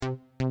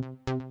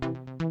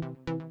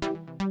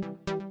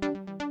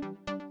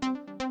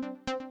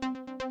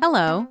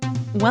Hello.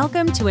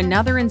 Welcome to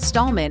another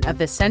installment of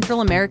the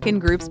Central American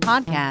Group's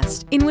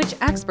podcast, in which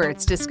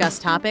experts discuss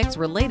topics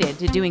related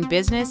to doing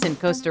business in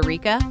Costa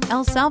Rica,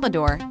 El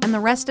Salvador, and the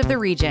rest of the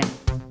region.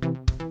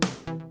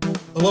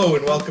 Hello,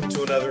 and welcome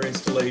to another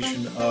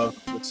installation of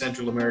the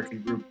Central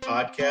American Group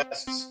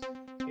podcasts.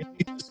 In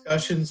these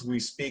discussions, we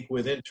speak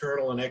with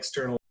internal and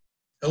external.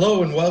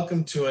 Hello, and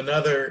welcome to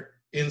another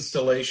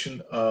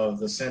installation of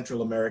the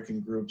Central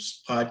American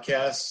Group's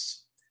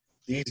podcasts.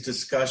 These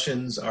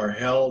discussions are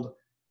held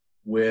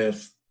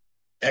with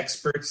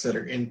experts that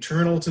are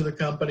internal to the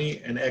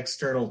company and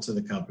external to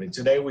the company.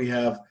 Today we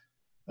have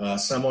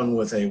someone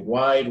with a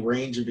wide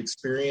range of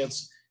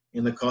experience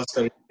in the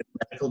Costa Rica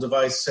medical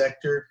device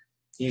sector.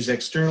 He's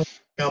external to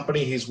the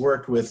company. He's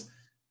worked with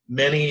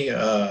many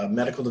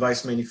medical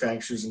device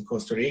manufacturers in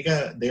Costa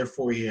Rica.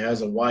 Therefore, he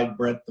has a wide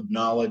breadth of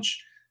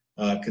knowledge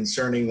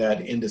concerning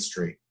that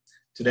industry.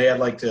 Today,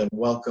 I'd like to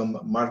welcome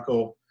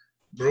Marco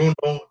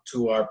Bruno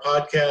to our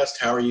podcast.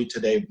 How are you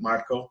today,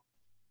 Marco?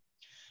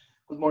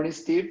 Good morning,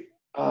 Steve.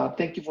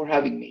 Thank you for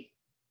having me.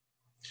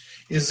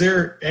 Is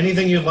there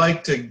anything you'd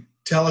like to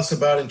tell us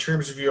about in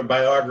terms of your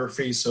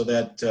biography so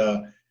that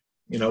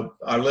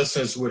our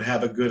listeners would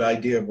have a good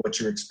idea of what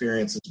your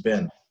experience has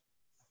been?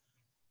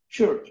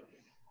 Sure.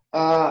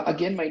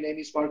 Again, my name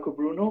is Marco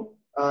Bruno.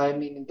 I'm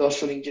an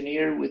industrial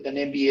engineer with an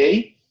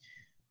MBA.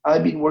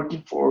 I've been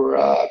working for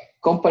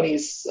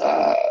companies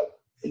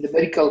in the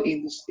medical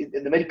industry,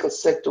 in the medical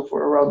sector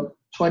for around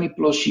 20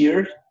 plus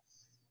years.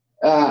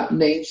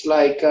 Names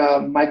like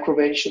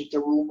Microvention,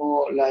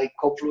 Terumo, like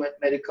Confluent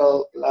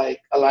Medical, like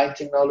Align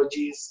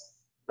Technologies,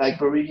 like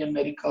Veridian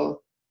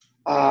Medical,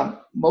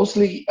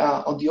 mostly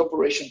on the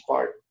operation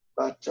part,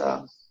 but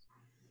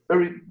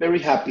very, very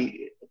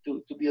happy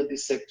to be in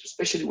this sector,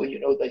 especially when you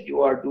know that you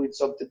are doing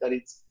something that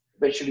it's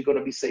eventually going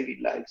to be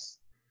saving lives.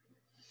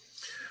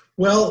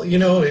 Well,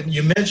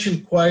 you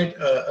mentioned quite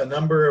a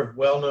number of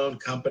well-known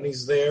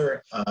companies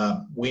there.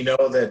 We know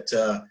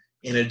that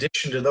in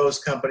addition to those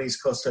companies,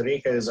 Costa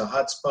Rica is a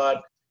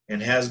hotspot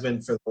and has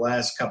been for the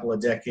last couple of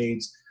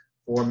decades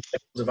for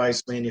medical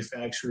device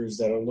manufacturers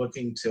that are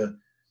looking to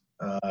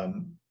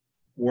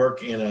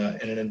work in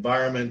an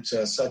environment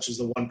such as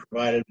the one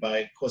provided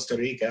by Costa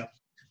Rica.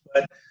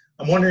 But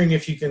I'm wondering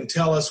if you can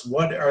tell us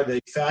what are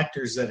the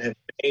factors that have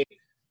made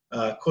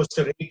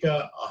Costa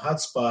Rica a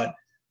hotspot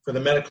for the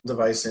medical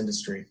device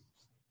industry?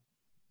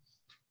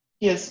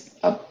 Yes,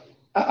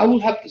 I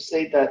will have to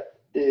say that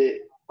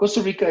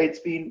Costa Rica, it's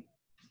been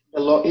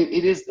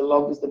it is the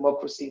longest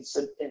democracy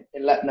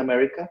in Latin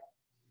America.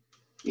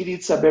 It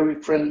is a very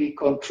friendly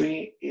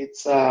country.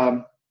 It's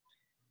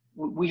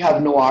we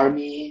have no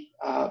army.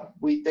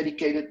 We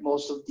dedicated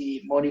most of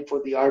the money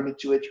for the army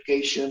to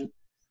education,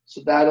 so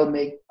that'll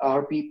make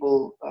our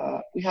people.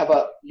 We have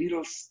a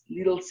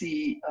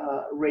literacy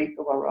rate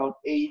of around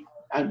 8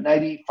 and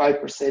 95%,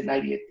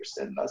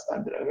 98% last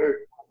time that I heard.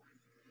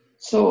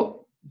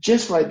 So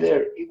just right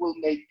there, it will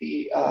make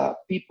the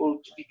people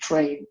to be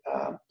trained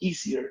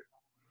easier.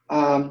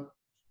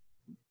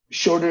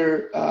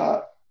 Shorter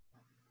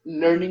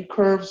learning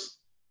curves,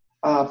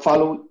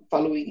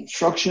 following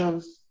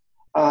instructions,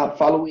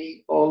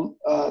 following all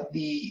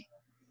the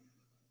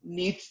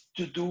needs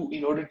to do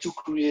in order to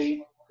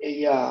create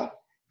a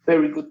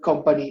very good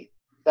company.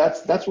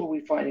 That's what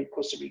we find in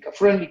Costa Rica.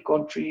 Friendly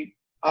country,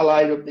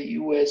 allied of the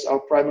U.S., our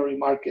primary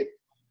market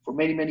for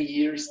many, many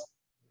years.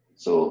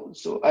 So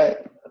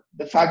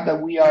the fact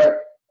that we are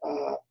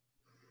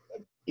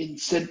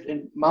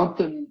in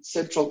Mountain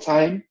Central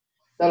Time,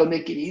 that'll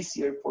make it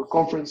easier for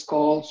conference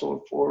calls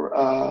or for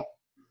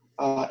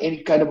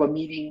any kind of a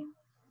meeting.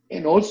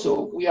 And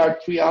also, we are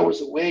 3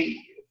 hours away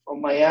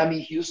from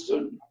Miami,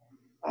 Houston,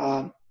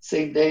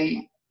 same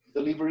day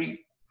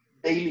delivery,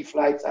 daily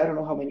flights. I don't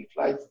know how many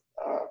flights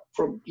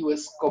from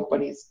U.S.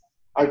 companies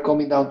are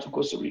coming down to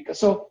Costa Rica.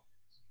 So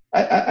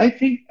I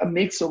think a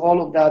mix of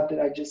all of that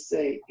I just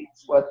say,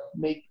 it's what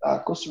make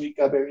Costa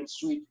Rica a very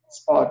sweet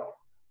spot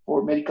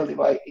for medical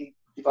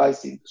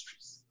device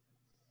industries.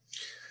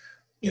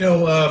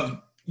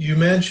 You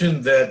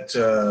mentioned that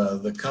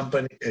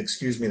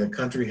the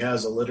country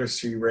has a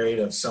literacy rate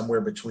of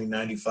somewhere between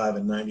 95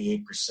 and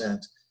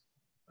 98%.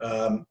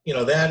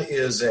 That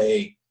is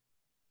a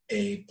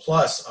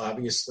plus,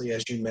 obviously,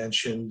 as you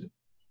mentioned,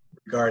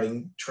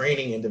 regarding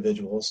training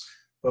individuals.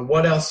 But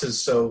what else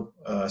is so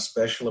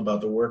special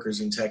about the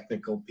workers and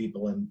technical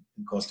people in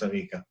Costa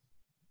Rica?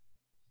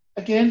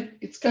 Again,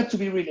 it's got to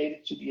be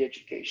related to the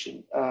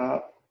education.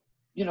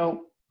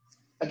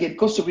 Again,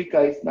 Costa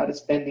Rica is not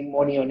spending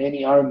money on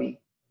any army,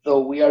 though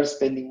we are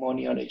spending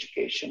money on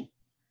education,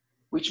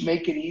 which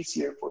make it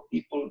easier for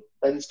people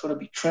that is going to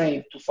be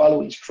trained to follow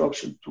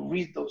instructions, to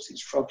read those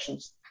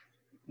instructions.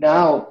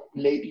 Now,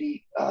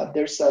 lately,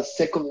 there's a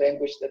second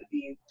language that is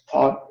being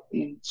taught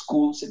in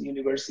schools and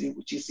university,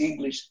 which is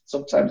English,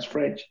 sometimes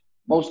French,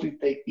 mostly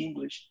take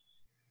English,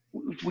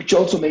 which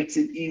also makes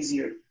it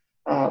easier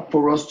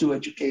for us to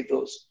educate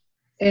those.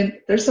 And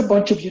there's a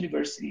bunch of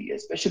university,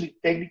 especially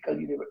technical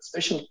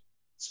university,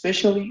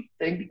 especially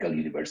technical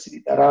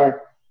university that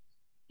are,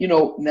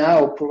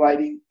 now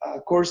providing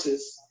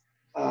courses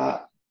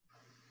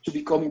to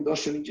become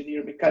industrial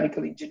engineer,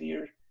 mechanical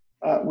engineer,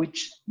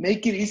 which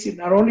make it easy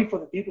not only for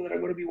the people that are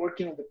going to be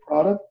working on the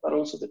product, but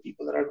also the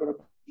people that are going to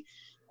be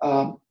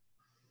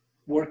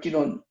working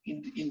on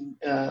in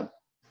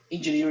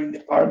engineering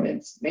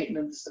departments,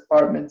 maintenance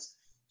departments.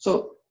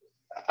 So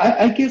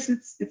I guess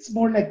it's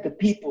more like the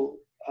people,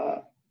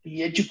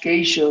 the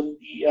education,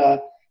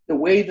 the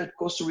way that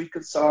Costa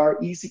Ricans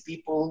are, easy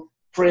people,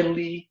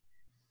 friendly,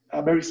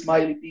 very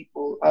smiley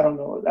people. I don't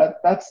know.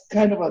 That's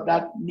kind of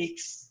that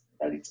mix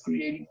that it's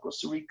creating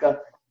Costa Rica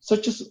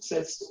such a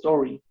success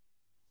story.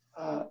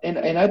 And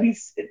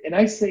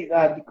I say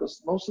that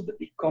because most of the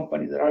big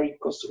companies that are in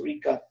Costa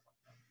Rica,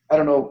 I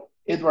don't know,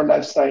 Edward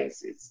Life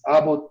Sciences,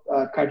 Abbott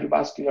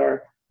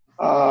Cardiovascular,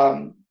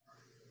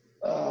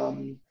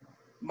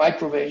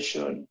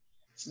 Microvention,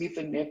 Smith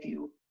and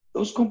Nephew,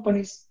 those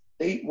companies,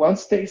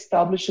 once they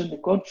establish in the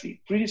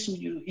country, pretty soon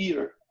you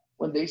hear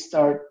when they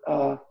start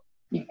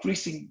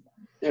increasing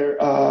their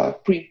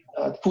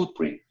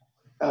footprint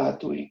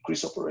to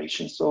increase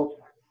operations. So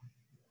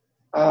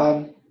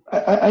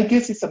I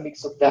guess it's a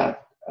mix of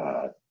that.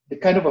 The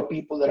kind of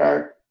people that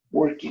are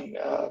working,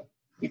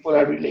 people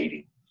that are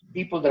relating,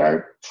 people that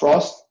are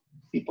trust,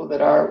 people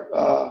that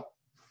are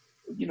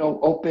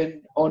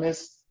open,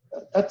 honest.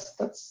 That's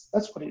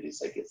what it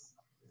is, I guess.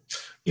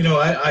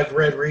 I've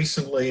read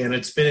recently, and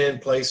it's been in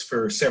place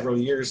for several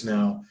years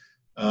now,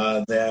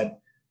 that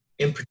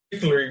in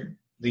particular,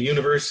 the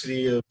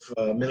University of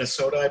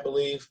Minnesota, I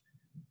believe,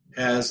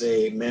 has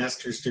a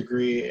master's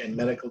degree in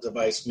medical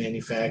device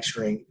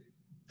manufacturing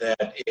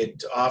that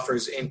it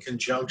offers in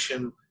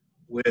conjunction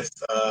with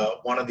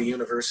one of the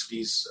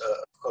universities of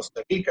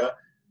Costa Rica.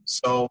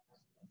 So,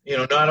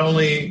 not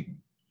only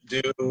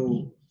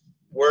do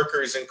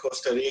workers in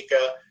Costa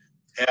Rica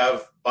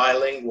have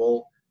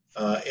bilingual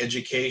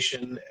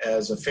education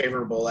as a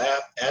favorable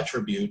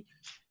attribute,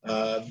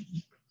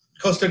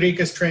 Costa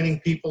Rica is training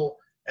people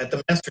at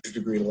the master's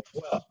degree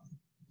level as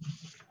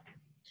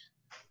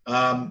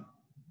well.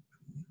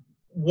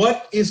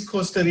 What is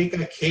Costa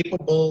Rica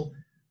capable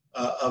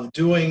of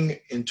doing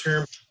in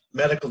terms of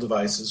medical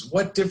devices?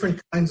 What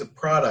different kinds of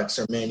products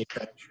are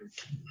manufactured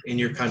in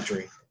your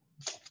country?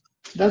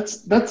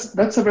 That's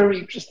a very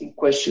interesting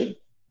question.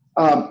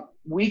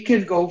 We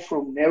can go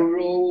from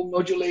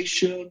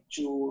neuromodulation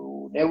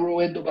to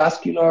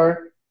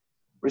neuroendovascular,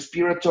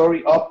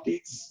 respiratory,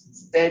 optics,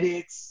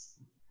 aesthetics,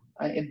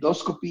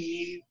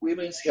 endoscopy,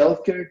 women's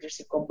healthcare.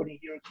 There's a company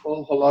here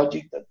called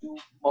Hologic that do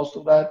most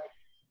of that.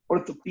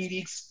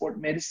 Orthopedics, sport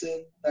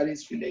medicine, that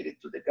is related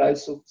to the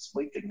guys of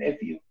Smith and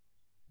Nephew.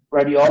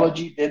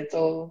 Radiology,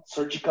 dental,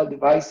 surgical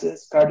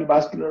devices,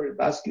 cardiovascular and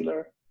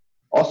vascular,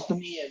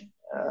 ostomy,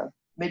 and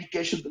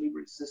medication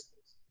delivery systems.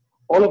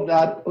 All of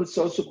that is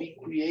also been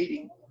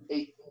creating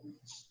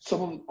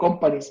some of the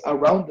companies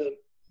around them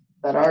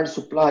that are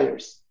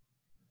suppliers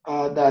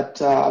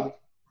that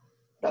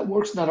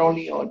works not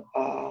only on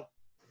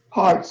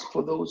parts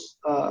for those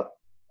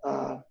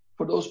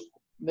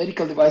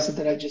medical devices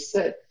that I just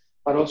said,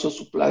 but also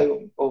supply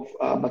of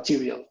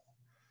material.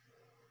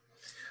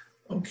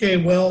 Okay,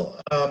 well,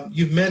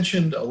 you've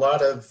mentioned a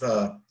lot of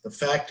the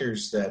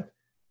factors that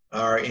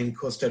are in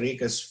Costa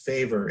Rica's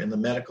favor in the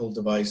medical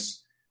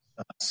device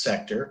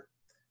sector.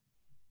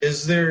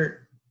 Is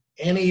there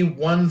any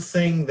one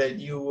thing that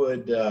you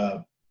would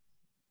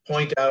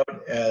point out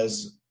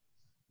as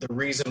the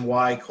reason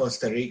why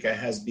Costa Rica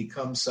has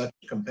become such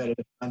a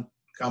competitive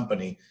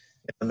company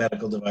in the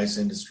medical device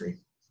industry?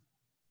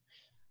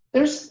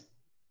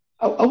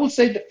 I would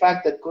say the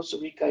fact that Costa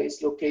Rica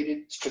is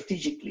located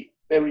strategically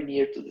very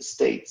near to the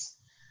States.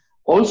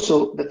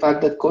 Also, the fact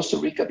that Costa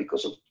Rica,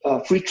 because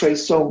of free trade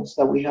zones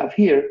that we have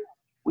here,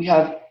 we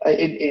have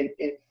in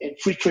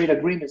free trade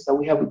agreements that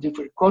we have with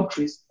different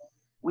countries,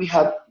 we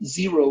have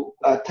zero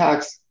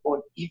tax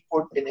on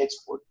import and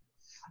export.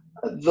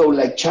 Though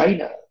like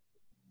China,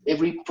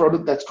 every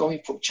product that's coming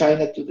from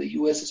China to the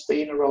US is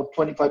paying around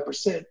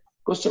 25%.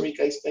 Costa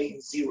Rica is paying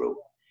zero.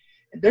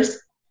 And there's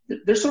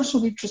also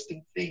an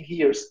interesting thing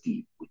here,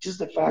 Steve, which is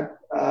the fact,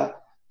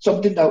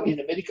 something that in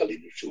the medical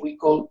industry we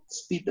call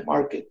speed the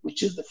market,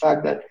 which is the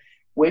fact that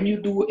when you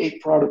do a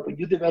product, when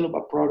you develop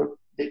a product,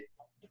 the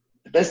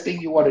best thing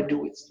you want to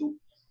do is to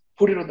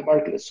put it on the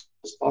market as soon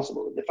as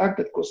possible. And the fact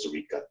that Costa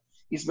Rica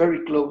is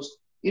very close,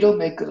 it will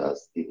make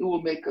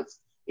us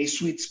a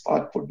sweet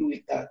spot for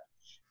doing that.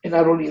 And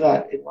not only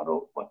that, and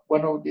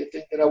one of the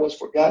things that I was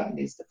forgotten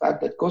is the fact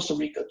that Costa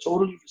Rica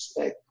totally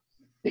respects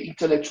the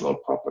intellectual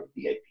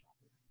property IP.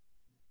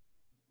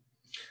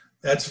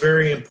 That's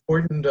very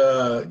important.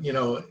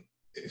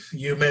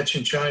 You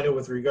mentioned China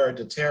with regard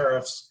to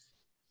tariffs.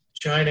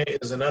 China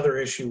is another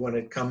issue when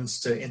it comes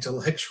to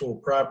intellectual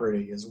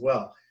property as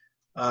well.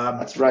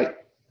 That's right.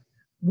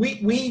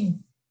 We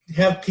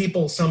have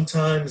people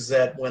sometimes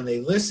that when they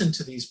listen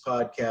to these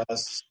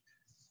podcasts,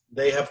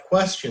 they have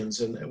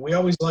questions, and we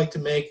always like to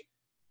make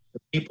the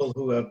people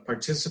who have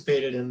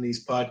participated in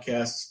these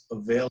podcasts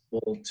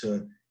available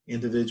to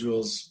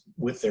individuals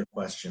with their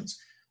questions.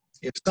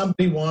 If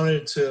somebody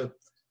wanted to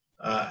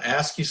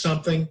ask you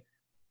something,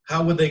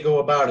 how would they go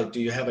about it? Do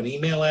you have an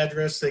email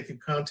address they could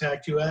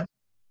contact you at?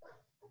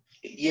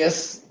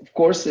 Yes, of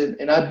course,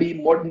 and I'd be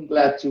more than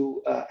glad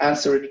to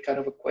answer any kind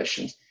of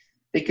questions.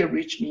 They can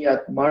reach me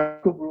at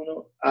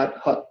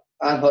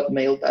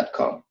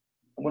marcobruno@hotmail.com.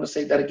 I'm going to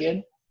say that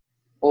again,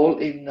 all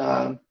in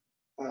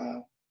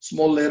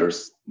small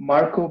letters,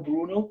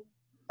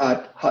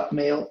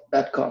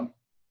 marcobruno@hotmail.com.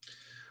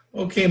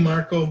 Okay,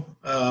 Marco,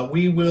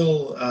 we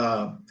will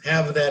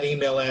have that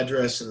email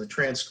address in the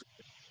transcript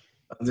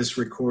of this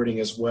recording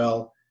as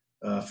well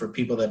for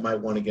people that might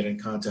want to get in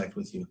contact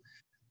with you.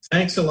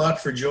 Thanks a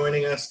lot for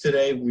joining us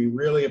today. We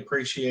really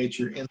appreciate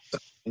your insight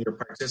and your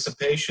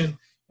participation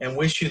and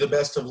wish you the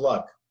best of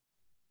luck.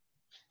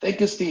 Thank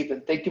you,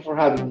 Stephen. Thank you for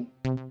having me.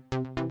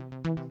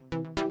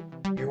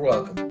 You're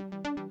welcome.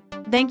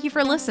 Thank you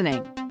for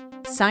listening.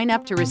 Sign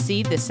up to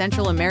receive the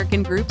Central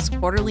American Group's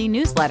quarterly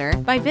newsletter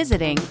by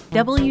visiting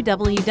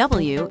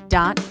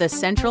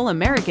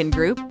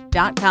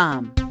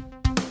www.thecentralamericangroup.com.